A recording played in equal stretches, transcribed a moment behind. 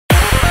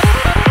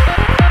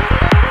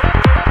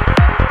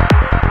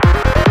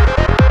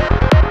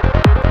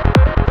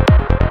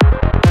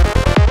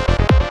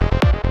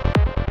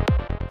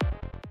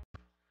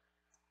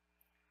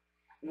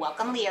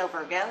Welcome, Leo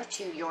Virgo,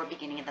 to your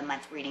beginning of the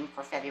month reading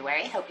for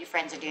February. Hope you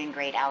friends are doing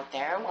great out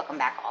there. Welcome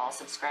back, all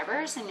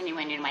subscribers, and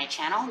anyone new to my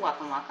channel,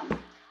 welcome.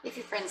 If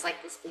your friends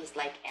like this, please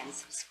like and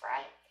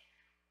subscribe.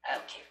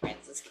 Okay,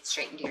 friends, let's get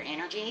straight into your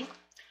energy,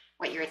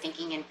 what you're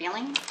thinking and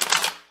feeling,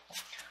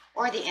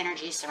 or the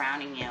energy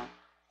surrounding you.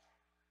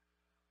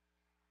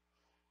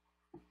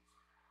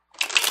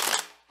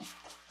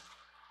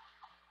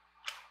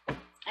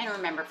 And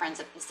remember, friends,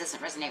 if this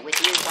doesn't resonate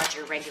with you, watch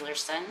your regular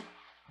sun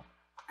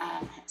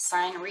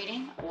sign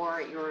reading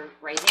or your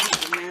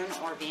rising, moon,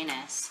 or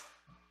Venus.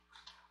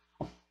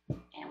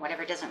 And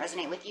whatever doesn't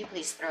resonate with you,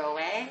 please throw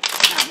away.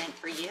 It's not meant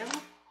for you.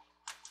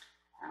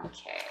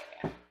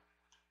 Okay.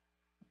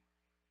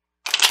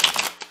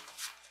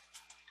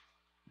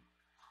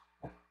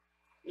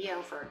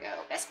 Leo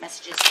Virgo. Best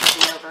messages for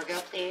Leo Virgo,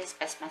 please.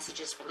 Best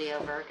messages for Leo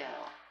Virgo.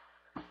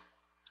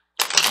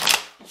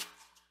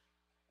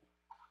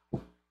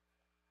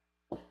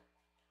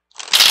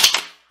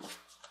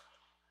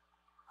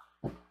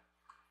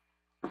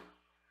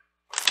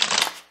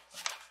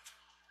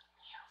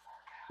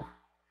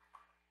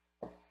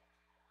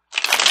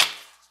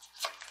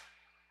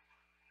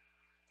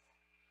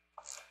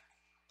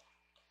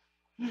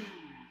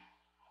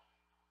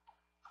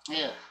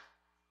 Ugh.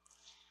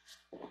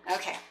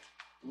 Okay,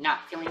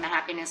 not feeling the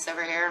happiness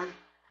over here.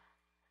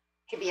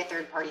 Could be a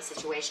third-party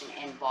situation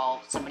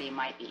involved. Somebody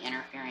might be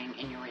interfering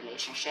in your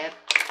relationship.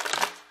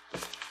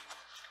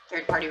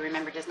 Third party,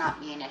 remember, does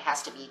not mean it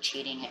has to be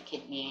cheating. It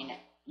could mean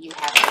you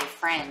have a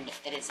friend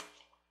that is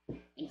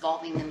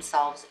involving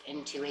themselves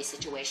into a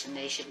situation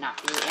they should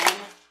not be in.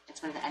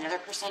 It's when another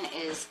person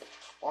is,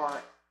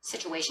 or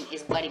situation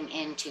is butting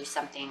into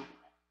something.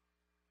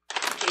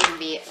 It could even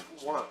be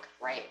work,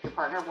 right? If your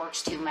partner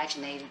works too much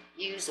and they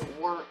use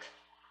work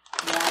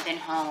more than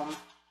home,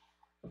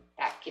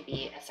 that could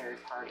be a third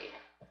party.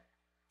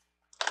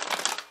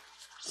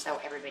 So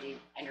everybody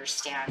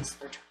understands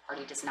third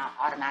party does not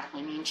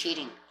automatically mean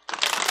cheating.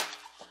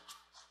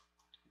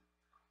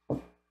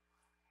 Okay.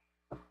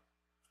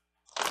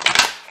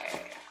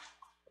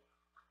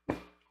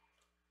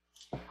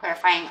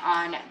 Clarifying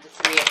on the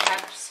Three of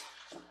Cups.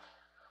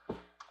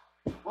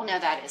 We'll know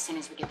that as soon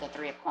as we get the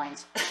Three of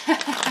Coins.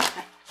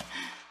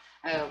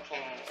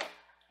 Okay.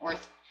 Or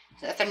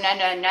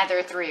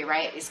another three,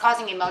 right? It's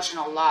causing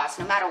emotional loss.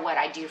 No matter what,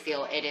 I do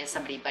feel it is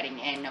somebody butting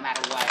in, no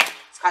matter what.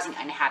 It's causing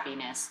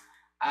unhappiness.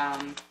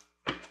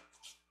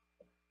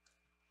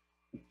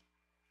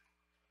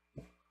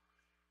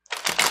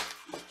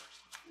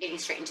 Getting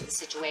straight into the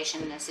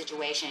situation. The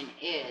situation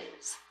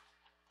is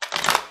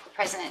the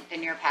present, the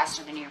near past,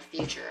 or the near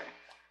future.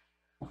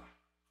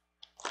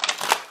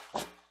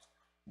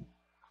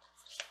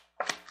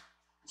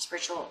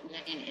 Spiritual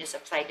living is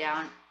upside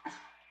down.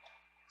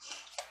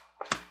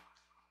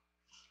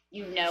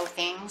 You know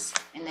things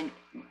in the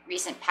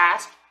recent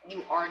past.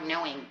 You are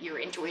knowing. Your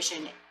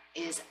intuition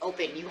is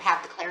open. You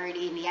have the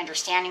clarity and the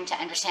understanding to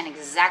understand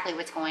exactly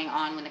what's going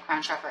on when the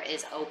crown chakra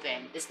is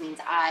open. This means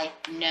I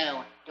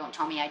know. Don't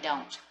tell me I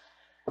don't.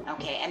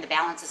 Okay, and the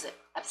balance is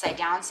upside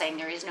down, saying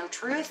there is no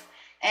truth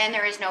and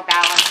there is no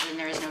balance and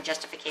there is no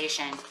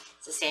justification.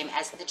 It's the same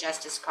as the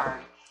Justice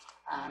card.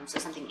 So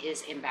something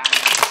is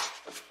imbalanced.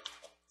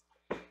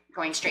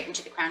 Going straight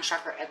into the crown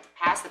chakra of the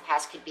past. The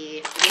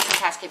recent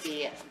past could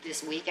be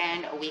this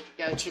weekend, a week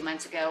ago, 2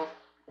 months ago.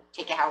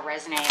 Take it how it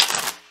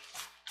resonates.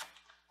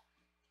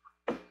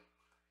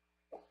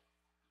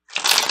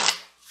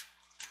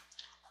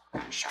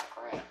 Crown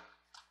chakra.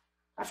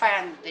 I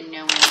find the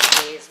knowing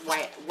phase.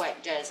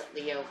 What does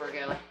Leo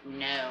Virgo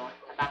know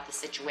about the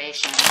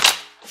situation?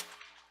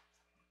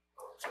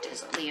 What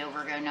does Leo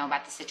Virgo know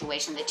about the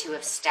situation? The Two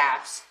of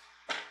Staffs.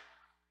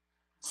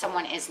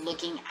 Someone is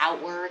looking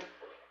outward.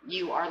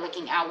 You are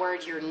looking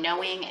outward, you're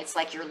knowing. It's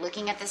like you're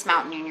looking at this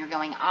mountain and you're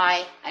going,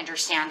 I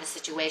understand the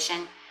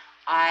situation.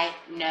 I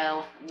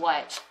know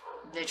what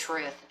the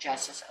truth,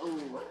 Justice.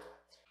 Ooh.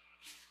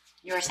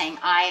 You're saying,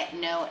 I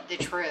know the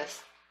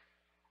truth.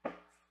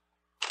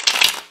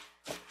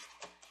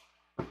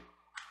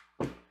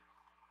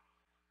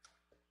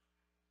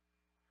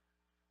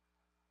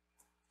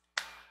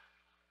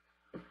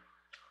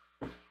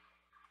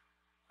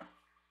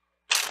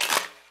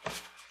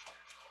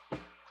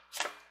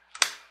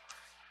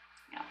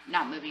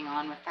 Not moving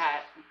on with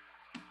that.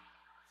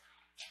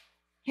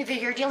 If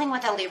you're dealing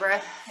with a Libra,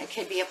 it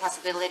could be a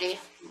possibility.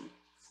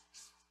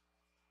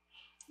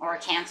 Or a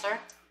Cancer.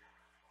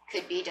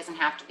 Could be, doesn't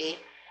have to be.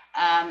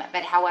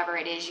 But however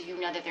it is, you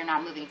know that they're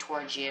not moving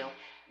towards you.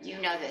 You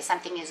know that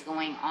something is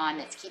going on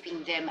that's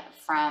keeping them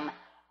from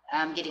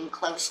getting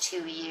close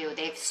to you.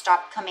 They've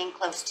stopped coming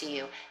close to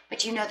you.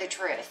 But you know the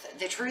truth.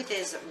 The truth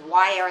is,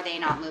 why are they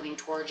not moving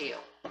towards you?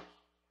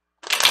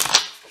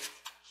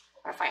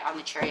 Clarify on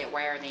the Chariot,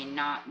 why are they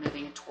not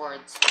moving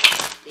towards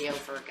Leo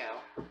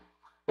Virgo?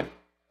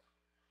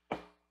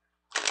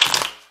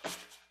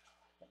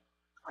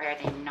 Why are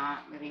they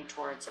not moving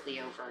towards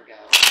Leo Virgo?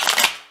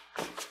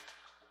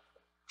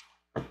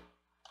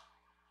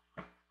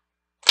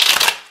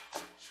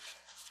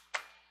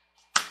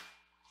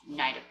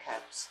 Knight of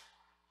Cups.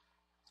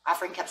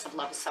 offering cups of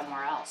love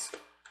somewhere else.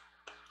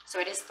 So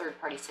it is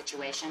third-party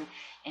situation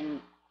in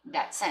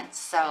that sense.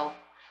 So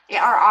they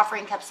are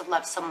offering cups of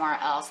love somewhere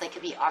else. They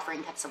could be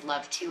offering cups of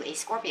love to a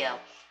Scorpio,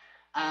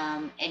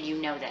 and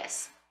you know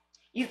this.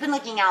 You've been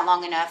looking out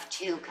long enough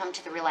to come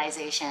to the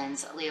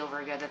realizations, Leo,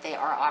 Virgo, that they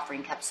are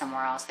offering cups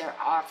somewhere else. They're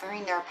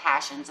offering their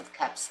passions of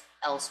cups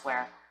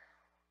elsewhere.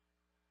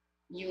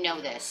 You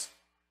know this.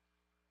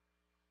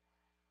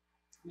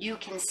 You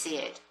can see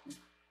it.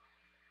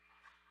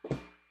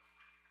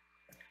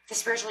 The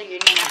spiritual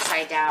union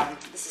upside down.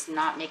 This is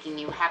not making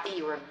you happy.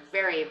 You are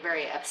very,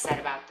 very upset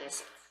about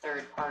this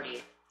third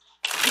party.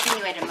 It's keeping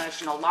you at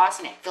emotional loss,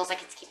 and it feels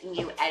like it's keeping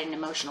you at an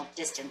emotional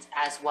distance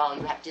as well.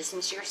 You have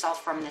distanced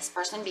yourself from this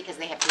person because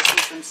they have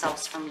distanced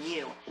themselves from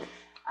you.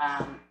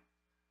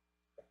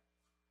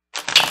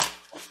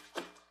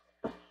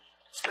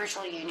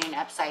 Spiritual union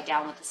upside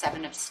down with the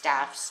Seven of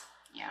Staffs.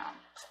 Yeah.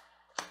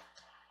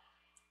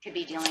 Could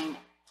be dealing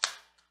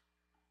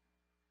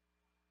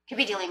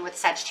with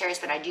Sagittarius,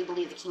 but I do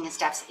believe the King of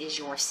Staffs is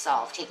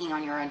yourself, taking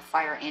on your own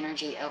fire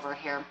energy over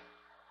here.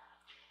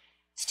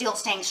 Still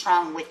staying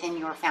strong within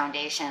your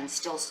foundation,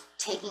 still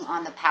taking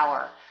on the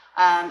power.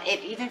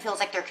 It even feels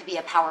like there could be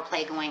a power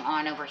play going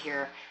on over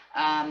here.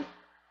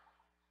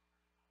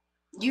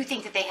 You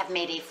think that they have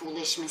made a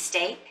foolish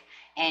mistake,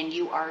 and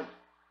you are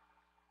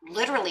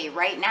literally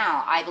right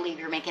now, I believe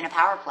you're making a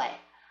power play.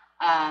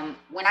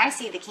 When I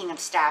see the King of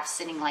Staffs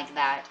sitting like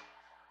that,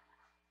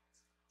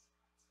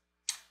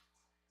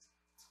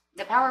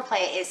 the power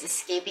play is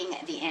escaping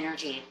the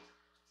energy,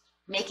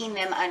 making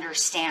them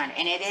understand.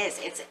 And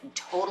it's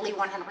totally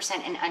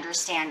 100% an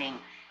understanding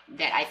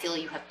that I feel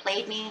you have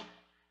played me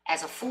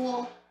as a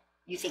fool.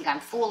 You think I'm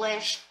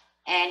foolish.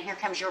 And here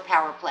comes your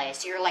power play.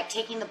 So you're like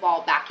taking the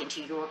ball back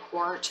into your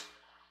court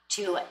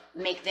to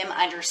make them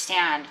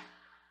understand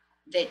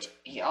that,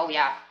 oh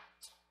yeah,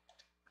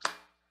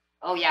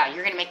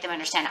 you're going to make them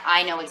understand,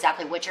 I know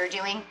exactly what you're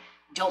doing.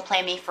 Don't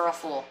play me for a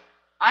fool.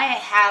 I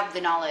have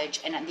the knowledge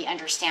and the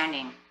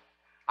understanding.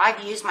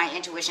 I've used my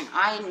intuition.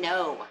 I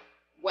know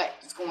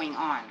what's going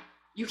on.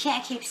 You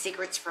can't keep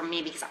secrets from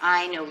me because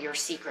I know your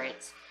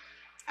secrets.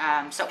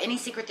 So any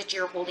secret that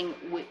you're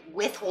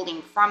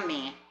withholding from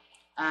me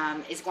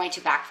is going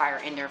to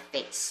backfire in their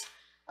face.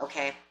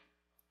 Okay?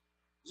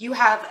 You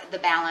have the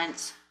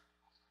balance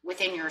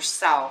within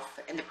yourself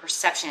and the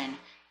perception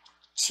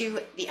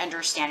to the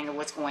understanding of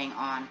what's going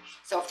on.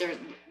 So if there's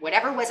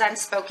whatever was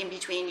unspoken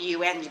between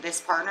you and this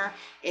partner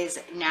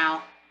is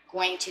now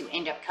going to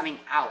end up coming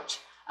out.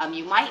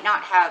 You might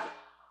not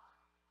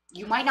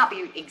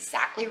be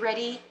exactly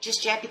ready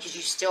just yet because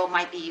you still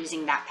might be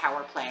using that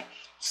power play,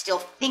 still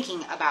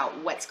thinking about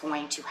what's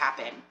going to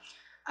happen.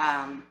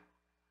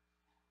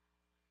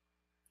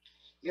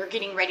 You're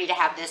getting ready to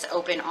have this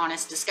open,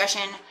 honest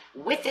discussion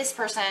with this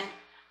person,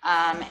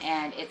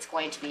 and it's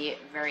going to be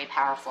very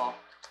powerful.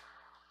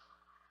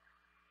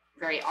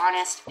 Very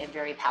honest and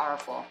very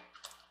powerful.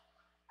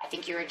 I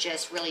think you're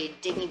just really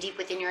digging deep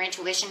within your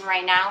intuition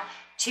right now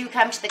to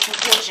come to the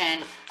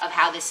conclusion of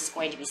how this is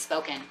going to be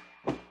spoken.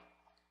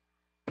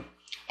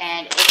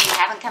 And if you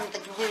haven't come to the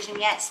conclusion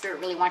yet, Spirit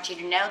really wants you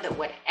to know that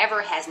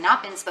whatever has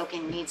not been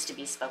spoken needs to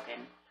be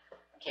spoken.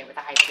 Okay, with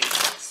the High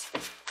Priestess.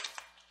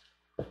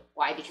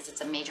 Why? Because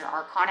it's a major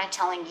arcana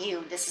telling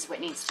you this is what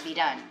needs to be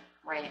done,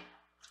 right?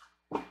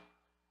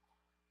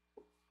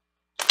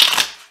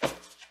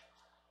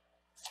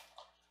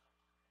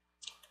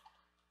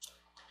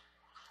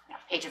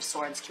 Page of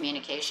Swords,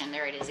 communication.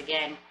 There it is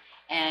again.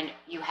 And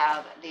you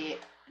have the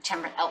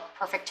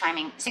perfect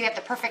timing. So you have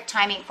the perfect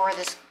timing for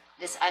this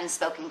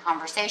unspoken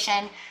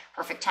conversation.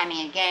 Perfect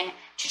timing again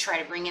to try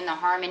to bring in the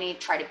harmony,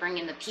 try to bring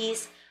in the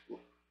peace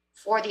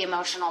for the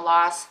emotional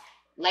loss,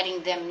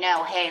 letting them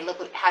know, hey,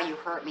 look how you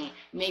hurt me.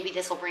 Maybe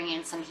this will bring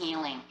in some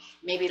healing.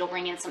 Maybe it'll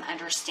bring in some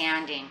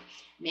understanding.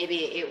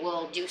 Maybe it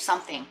will do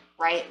something,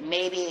 right?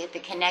 Maybe the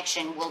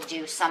connection will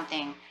do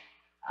something.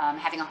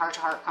 Having a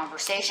heart-to-heart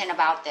conversation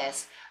about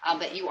this.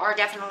 But you are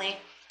definitely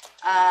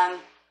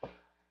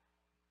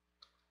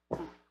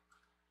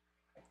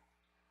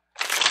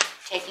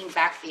taking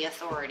back the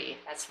authority,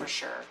 that's for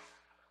sure.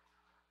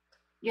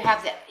 You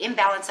have the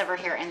imbalance over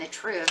here and the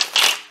truth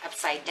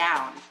upside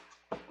down,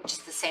 which is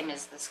the same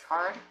as this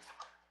card.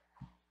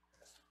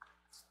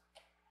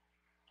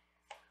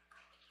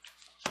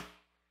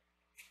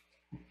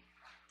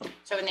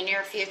 So in the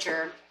near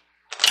future,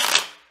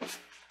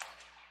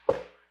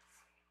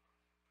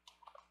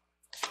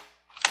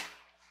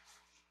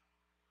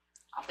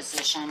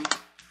 opposition.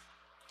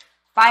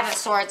 Five of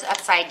Swords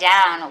upside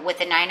down with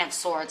the Nine of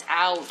Swords.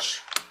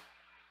 Ouch.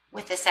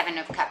 With the Seven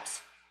of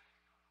Cups.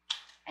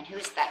 And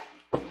who's that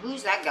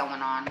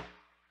going on?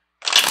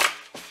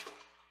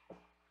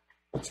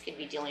 This could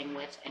be dealing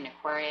with an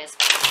Aquarius,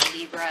 a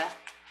Libra,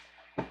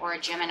 or a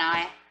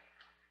Gemini.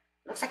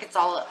 Looks like it's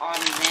all on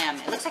them.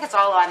 It looks like it's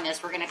all on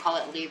this. We're going to call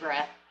it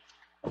Libra.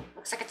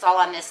 Looks like it's all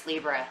on this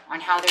Libra, on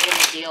how they're going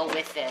to deal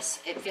with this.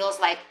 It feels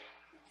like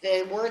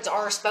the words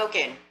are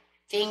spoken.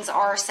 Things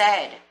are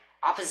said.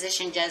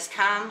 Opposition does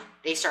come.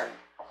 They start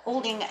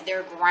holding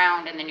their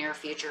ground in the near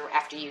future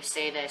after you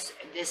say this.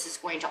 This is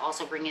going to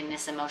also bring in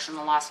this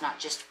emotional loss, not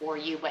just for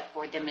you, but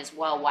for them as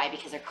well. Why?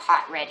 Because they're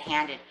caught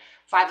red-handed.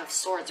 Five of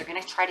Swords, they're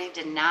going to try to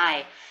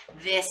deny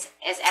this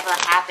as ever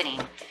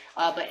happening.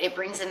 But it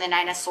brings in the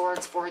Nine of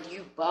Swords for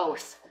you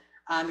both.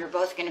 You're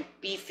both going to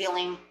be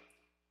feeling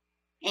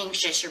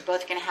anxious. You're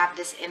both going to have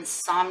this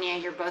insomnia.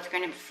 You're both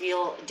going to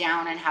feel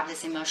down and have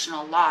this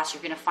emotional loss.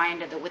 You're going to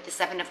find that with the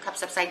Seven of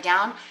Cups upside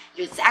down,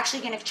 it's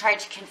actually going to try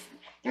to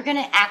they're going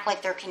to act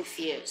like they're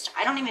confused.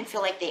 I don't even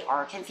feel like they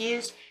are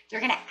confused. They're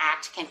going to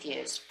act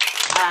confused.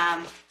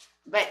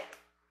 But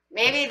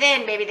maybe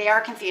they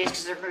are confused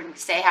because they're going to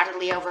say, how did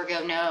Leo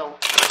Virgo know?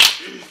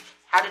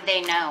 How did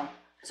they know?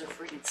 Because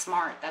they're freaking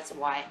smart. That's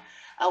why.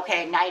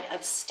 Okay, Knight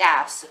of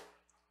Staffs.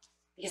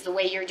 Because the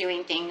way you're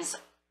doing things,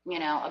 you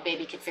know, a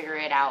baby could figure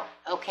it out.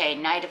 Okay,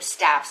 Knight of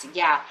Staffs.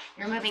 Yeah,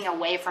 you're moving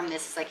away from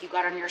this. It's like you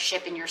got on your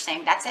ship and you're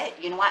saying, that's it.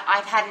 You know what?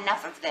 I've had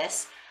enough of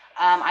this.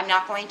 I'm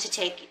not going to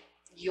take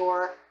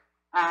your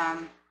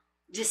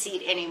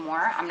deceit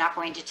anymore. I'm not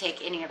going to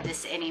take any of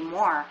this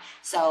anymore.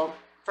 So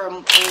for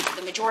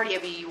the majority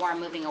of you, you are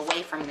moving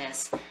away from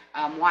this.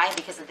 Why?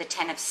 Because of the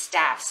Ten of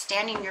Staffs.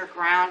 Standing your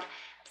ground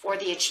for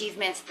the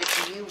achievements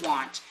that you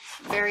want.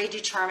 Very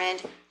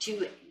determined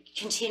to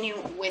continue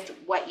with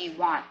what you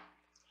want.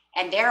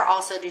 And they're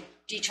also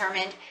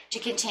determined to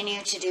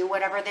continue to do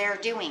whatever they're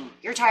doing.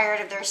 You're tired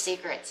of their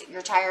secrets.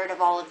 You're tired of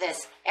all of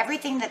this.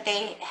 Everything that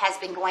has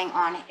been going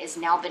on has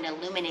now been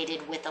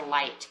illuminated with a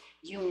light.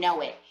 You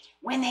know it.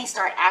 When they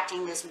start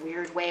acting this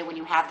weird way, when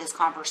you have this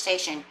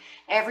conversation,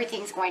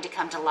 everything's going to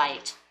come to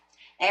light.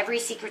 Every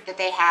secret that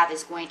they have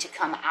is going to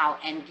come out.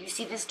 And you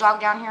see this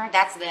dog down here?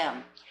 That's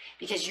them.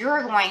 Because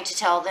you're going to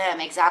tell them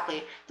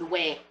exactly the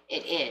way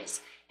it is.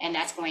 And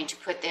that's going to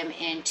put them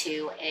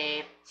into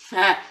a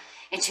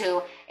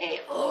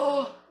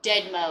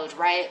dead mode,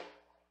 right?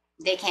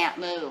 They can't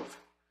move.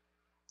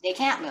 They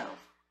can't move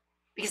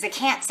because they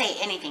can't say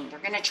anything. They're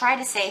going to try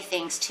to say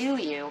things to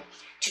you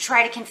to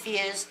try to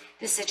confuse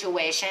the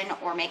situation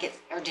or make it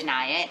or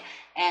deny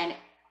it.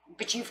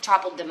 But you've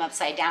toppled them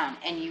upside down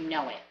and you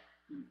know it.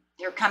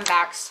 Their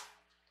comebacks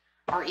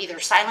are either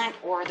silent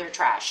or they're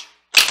trash.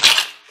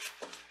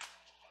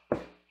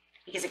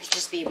 Because it could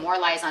just be more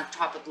lies on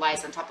top of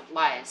lies on top of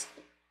lies.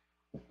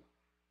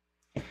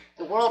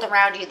 The world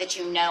around you that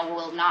you know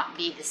will not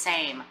be the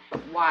same.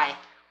 Why?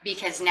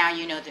 Because now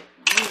you know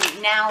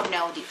you now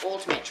know the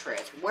ultimate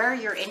truth. Where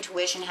your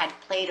intuition had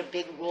played a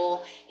big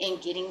role in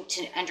getting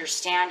to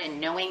understand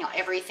and knowing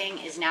everything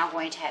is now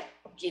going to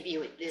give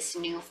you this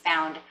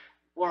newfound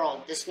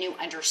world, this new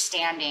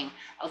understanding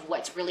of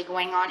what's really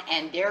going on.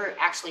 And they're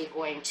actually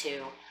going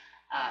to,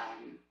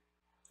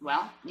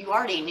 well, you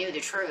already knew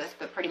the truth,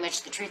 but pretty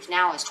much the truth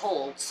now is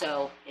told.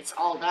 So it's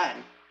all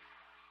done.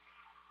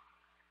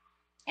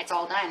 It's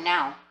all done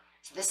now.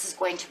 So this is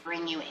going to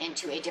bring you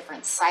into a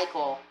different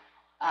cycle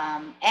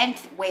and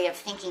way of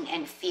thinking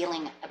and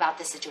feeling about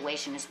the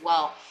situation as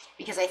well.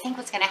 Because I think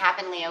what's going to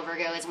happen, Leo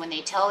Virgo, is when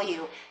they tell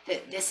you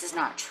that this is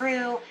not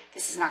true,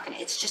 this is not going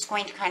to, it's just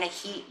going to kind of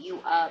heat you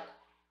up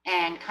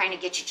and kind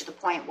of get you to the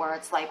point where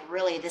it's like,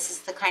 really, this is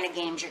the kind of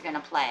games you're going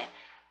to play.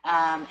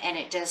 And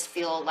it does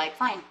feel like,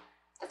 fine,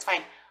 that's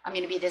fine. I'm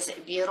going to be this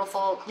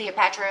beautiful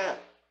Cleopatra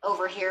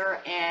over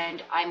here,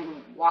 and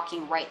I'm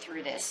walking right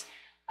through this.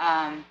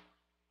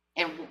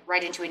 And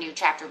right into a new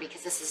chapter,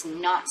 because this is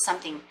not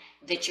something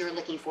that you're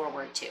looking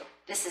forward to.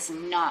 This is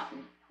not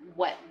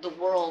what the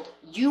world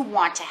you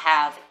want to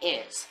have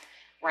is,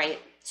 right?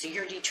 So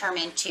you're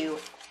determined to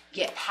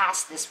get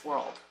past this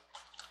world.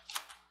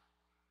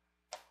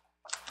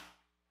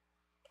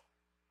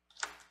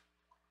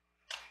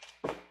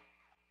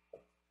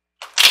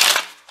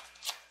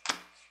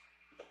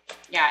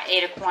 Yeah,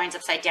 Eight of Coins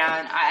upside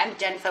down. I'm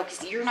done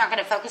focusing. You're not going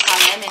to focus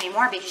on them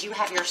anymore because you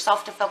have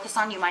yourself to focus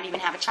on. You might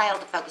even have a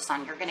child to focus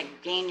on. You're going to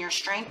gain your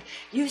strength.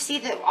 You see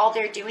that all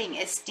they're doing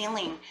is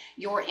stealing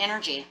your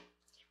energy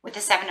with the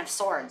Seven of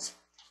Swords.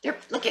 They're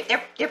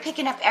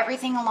picking up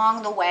everything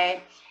along the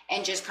way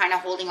and just kind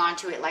of holding on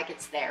to it like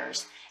it's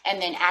theirs, and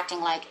then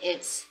acting like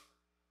it's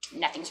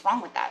nothing's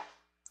wrong with that.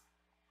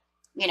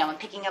 You know, and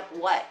picking up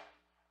what?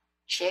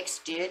 Chicks,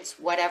 dudes,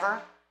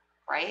 whatever,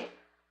 right?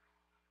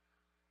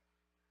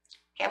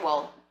 Okay,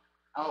 well,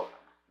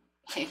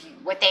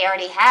 what they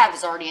already have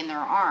is already in their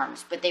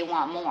arms, but they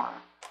want more.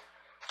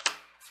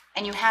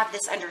 And you have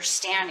this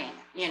understanding,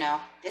 you know,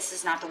 this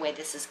is not the way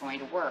this is going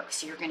to work.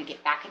 So you're going to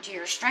get back into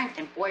your strength,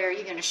 and boy, are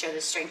you going to show the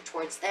strength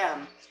towards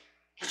them,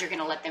 because you're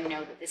going to let them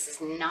know that this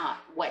is not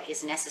what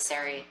is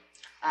necessary,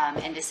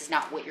 and this is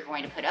not what you're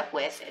going to put up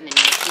with in the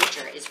near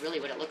future is really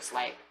what it looks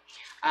like.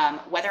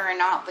 Whether or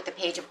not with the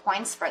Page of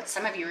Coins spread,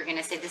 some of you are going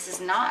to say, this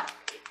is not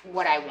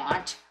what I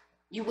want.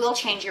 You will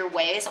change your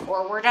ways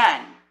or we're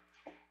done.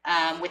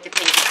 With the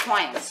Page of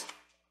Coins.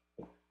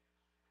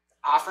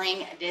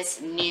 Offering this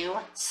new,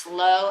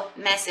 slow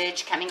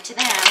message coming to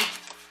them.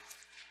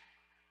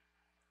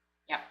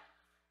 Yep.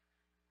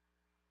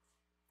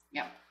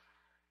 Yep.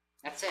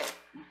 That's it.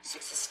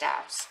 Six of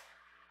Staffs.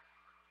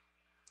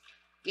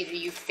 Either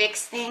you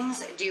fix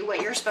things, do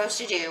what you're supposed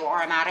to do, or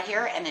I'm out of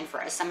here. And then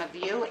for some of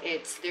you,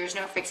 there's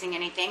no fixing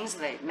anything. So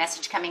the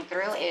message coming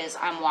through is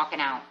I'm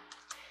walking out.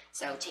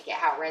 So take it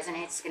how it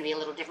resonates. It's going to be a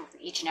little different for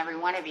each and every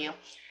one of you.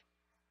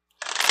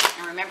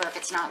 And remember, if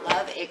it's not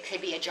love, it could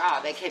be a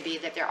job. It could be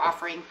that they're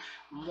offering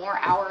more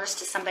hours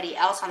to somebody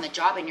else on the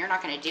job, and you're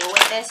not going to deal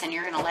with this, and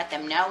you're going to let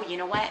them know, you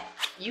know what?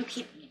 You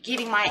keep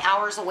giving my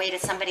hours away to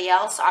somebody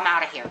else, I'm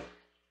out of here.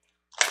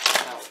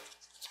 So,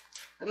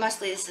 but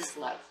mostly this is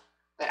love.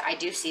 But I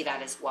do see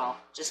that as well.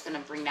 Just going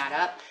to bring that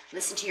up.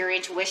 Listen to your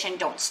intuition.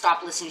 Don't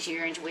stop listening to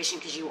your intuition,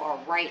 because you are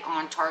right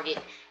on target.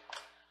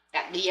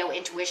 That Leo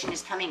intuition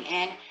is coming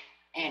in,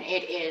 and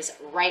it is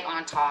right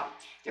on top.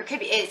 There could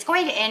be, it's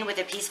going to end with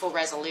a peaceful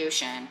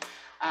resolution,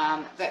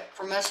 but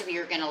for most of you,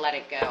 you're going to let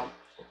it go.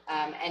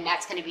 And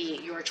that's going to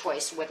be your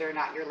choice, whether or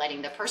not you're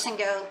letting the person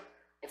go,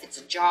 if it's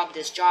a job,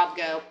 this job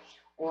go,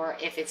 or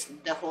if it's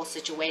the whole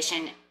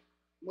situation,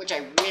 which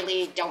I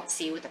really don't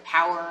see with the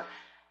power.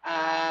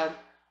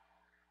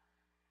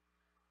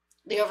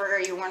 Leo,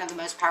 Virgo, you're one of the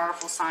most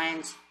powerful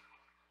signs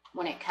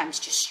when it comes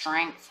to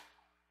strength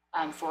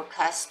for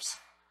cusps.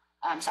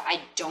 So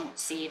I don't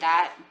see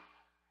that.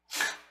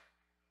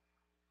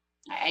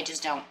 I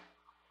just don't.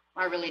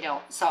 I really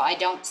don't. So I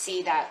don't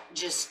see that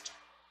just,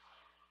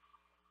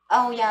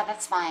 oh yeah,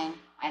 that's fine.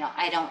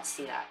 I don't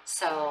see that.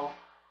 So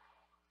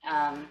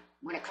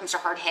when it comes to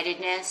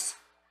hard-headedness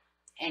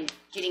and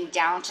getting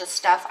down to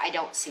stuff, I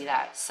don't see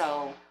that.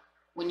 So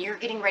when you're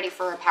getting ready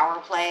for a power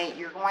play,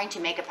 you're going to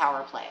make a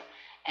power play.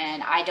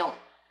 And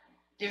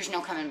there's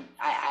no coming,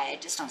 I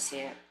just don't see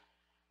it.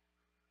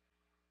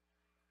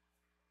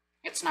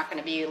 It's not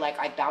going to be like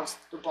I bounced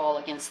the ball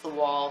against the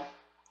wall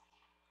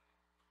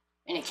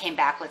and it came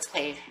back, let's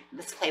play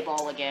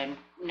ball again.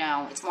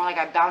 No, it's more like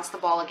I bounced the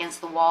ball against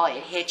the wall,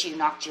 it hit you,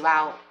 knocked you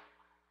out,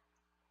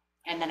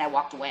 and then I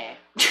walked away.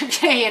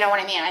 You know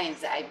what I mean? I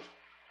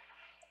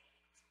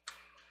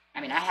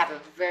mean, I have a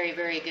very,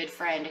 very good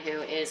friend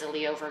who is a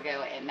Leo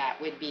Virgo, and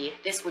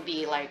this would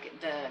be like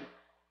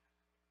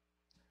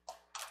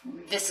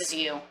this is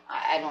you.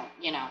 I don't,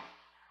 you know,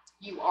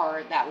 you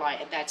are that line.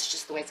 That's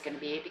just the way it's going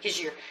to be, because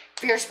you're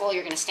fearful,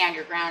 you're going to stand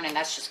your ground, and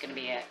that's just going to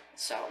be it.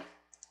 So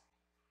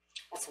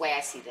that's the way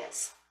I see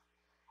this.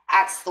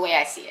 That's the way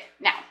I see it.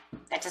 Now,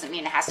 that doesn't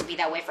mean it has to be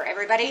that way for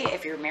everybody.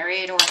 If you're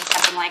married or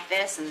something like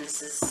this, and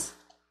this is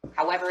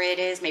however it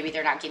is, maybe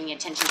they're not giving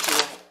attention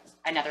to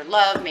another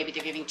love, maybe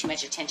they're giving too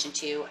much attention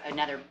to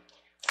another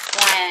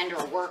friend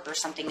or work or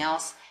something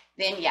else,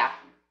 then yeah,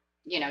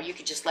 you know, you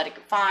could just let it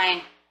go.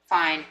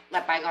 Fine,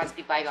 let bygones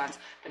be bygones.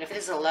 But if it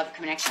is a love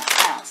connection,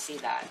 I don't see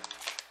that.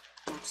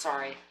 I'm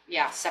sorry.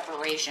 Yeah,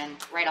 separation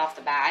right off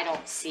the bat. I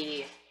don't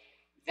see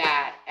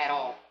that at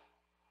all.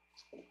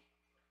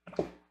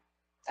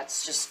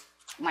 That's just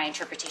my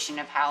interpretation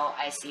of how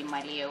I see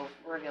my Leo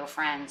Virgo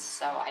friends.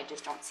 So I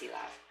just don't see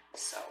that.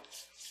 So,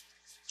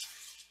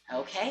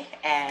 okay.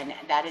 And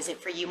that is it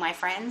for you, my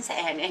friends.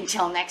 And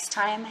until next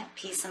time,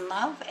 peace and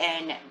love.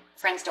 And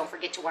friends, don't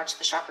forget to watch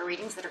the chakra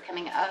readings that are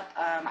coming up.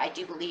 I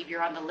do believe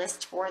you're on the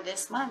list for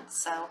this month.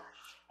 So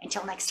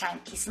until next time,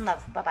 peace and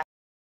love. Bye-bye.